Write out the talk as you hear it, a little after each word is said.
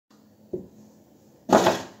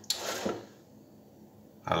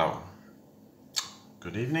Hello,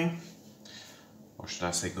 good evening, or should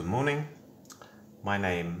I say good morning. My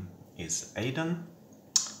name is Aidan,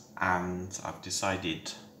 and I've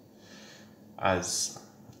decided, as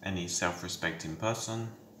any self-respecting person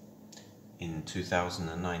in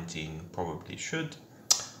 2019 probably should,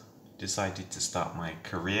 decided to start my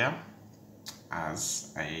career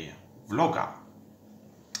as a vlogger,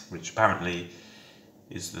 which apparently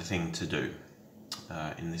is the thing to do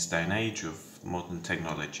in this day and age of modern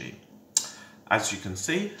technology. As you can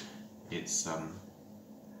see, it's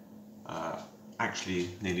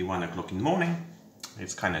actually nearly 1 o'clock in the morning.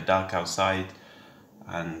 It's kind of dark outside,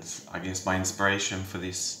 and I guess my inspiration for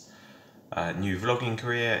this new vlogging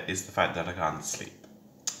career is the fact that I can't sleep.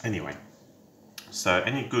 Anyway, so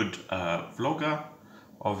any good vlogger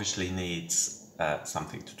obviously needs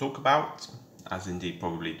something to talk about, as indeed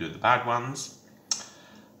probably do the bad ones.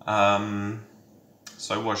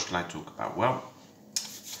 So what should I talk about? Well,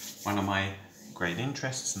 one of my great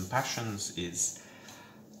interests and passions is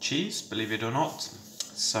cheese, believe it or not.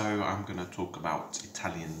 So I'm going to talk about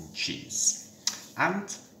Italian cheese.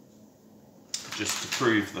 And just to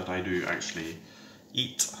prove that I do actually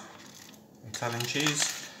eat Italian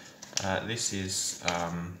cheese, this is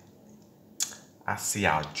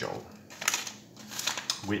Asiago,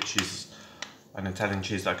 which is an Italian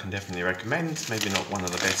cheese that I can definitely recommend. Maybe not one of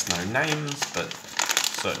the best known names, but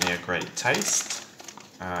certainly a great taste.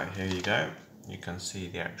 Here you go. You can see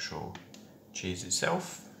the actual cheese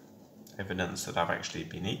itself. Evidence that I've actually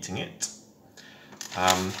been eating it.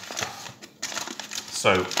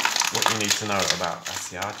 So what you need to know about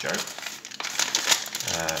Asiago.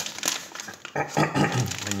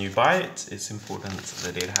 When you buy it, it's important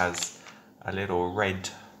that it has a little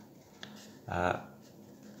red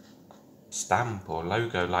stamp or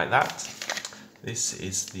logo like that. This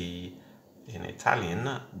is the, in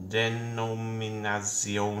Italian,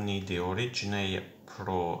 Denominazione di Origine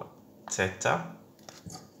Protetta.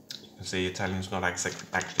 You can see Italian's not actually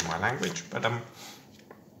my language, but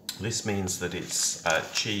this means that it's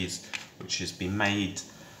cheese which has been made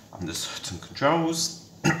under certain controls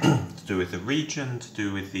to do with the region, to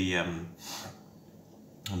do with the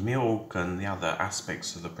milk and the other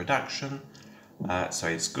aspects of the production. So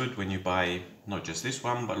it's good when you buy not just this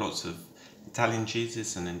one, but lots of Italian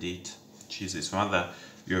cheeses and indeed cheeses from other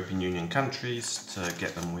European Union countries, to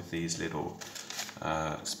get them with these little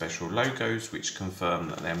special logos which confirm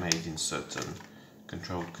that they're made in certain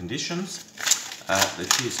controlled conditions. The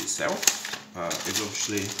cheese itself is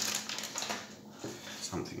obviously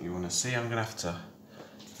something you want to see. I'm going to have to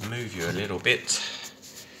move you a little bit.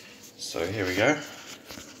 So here we go.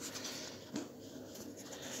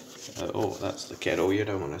 Oh, that's the kettle. You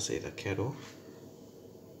don't want to see the kettle.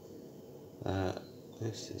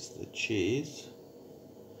 This is the cheese.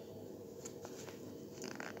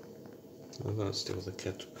 Oh, that's still the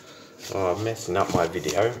kettle. Oh, I'm messing up my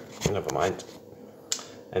video. Never mind.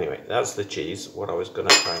 Anyway, that's the cheese. What I was going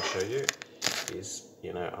to try and show you is,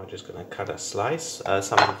 I'm just going to cut a slice.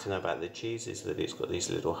 Something to know about the cheese is that it's got these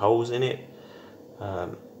little holes in it.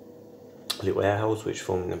 Little air holes which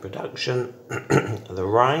form in the production. The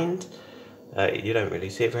rind, you don't really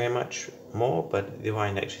see it very much more, but the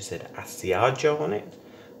rind actually said Asiago on it,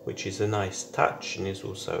 which is a nice touch and is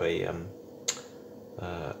also a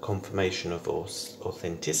confirmation of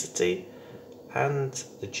authenticity. And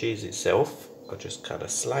the cheese itself, I'll just cut a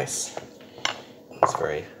slice. It's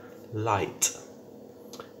very lightly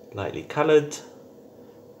coloured,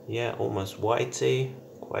 yeah, almost whitey,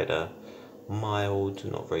 quite a mild,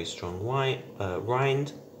 not very strong white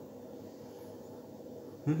rind.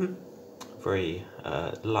 Very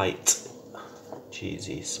light,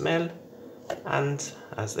 cheesy smell, and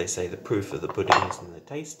as they say, the proof of the pudding is in the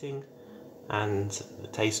tasting, and the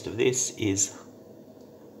taste of this is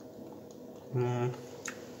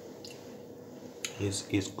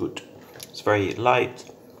good. It's very light,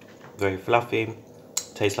 very fluffy,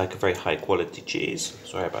 tastes like a very high quality cheese.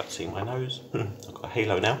 Sorry about seeing my nose. I've got a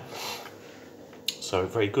halo now. So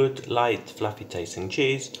very good, light, fluffy tasting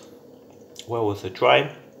cheese, well worth a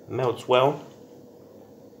try, melts well,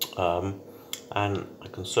 and I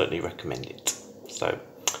can certainly recommend it. So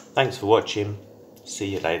thanks for watching, see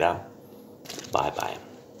you later, bye bye.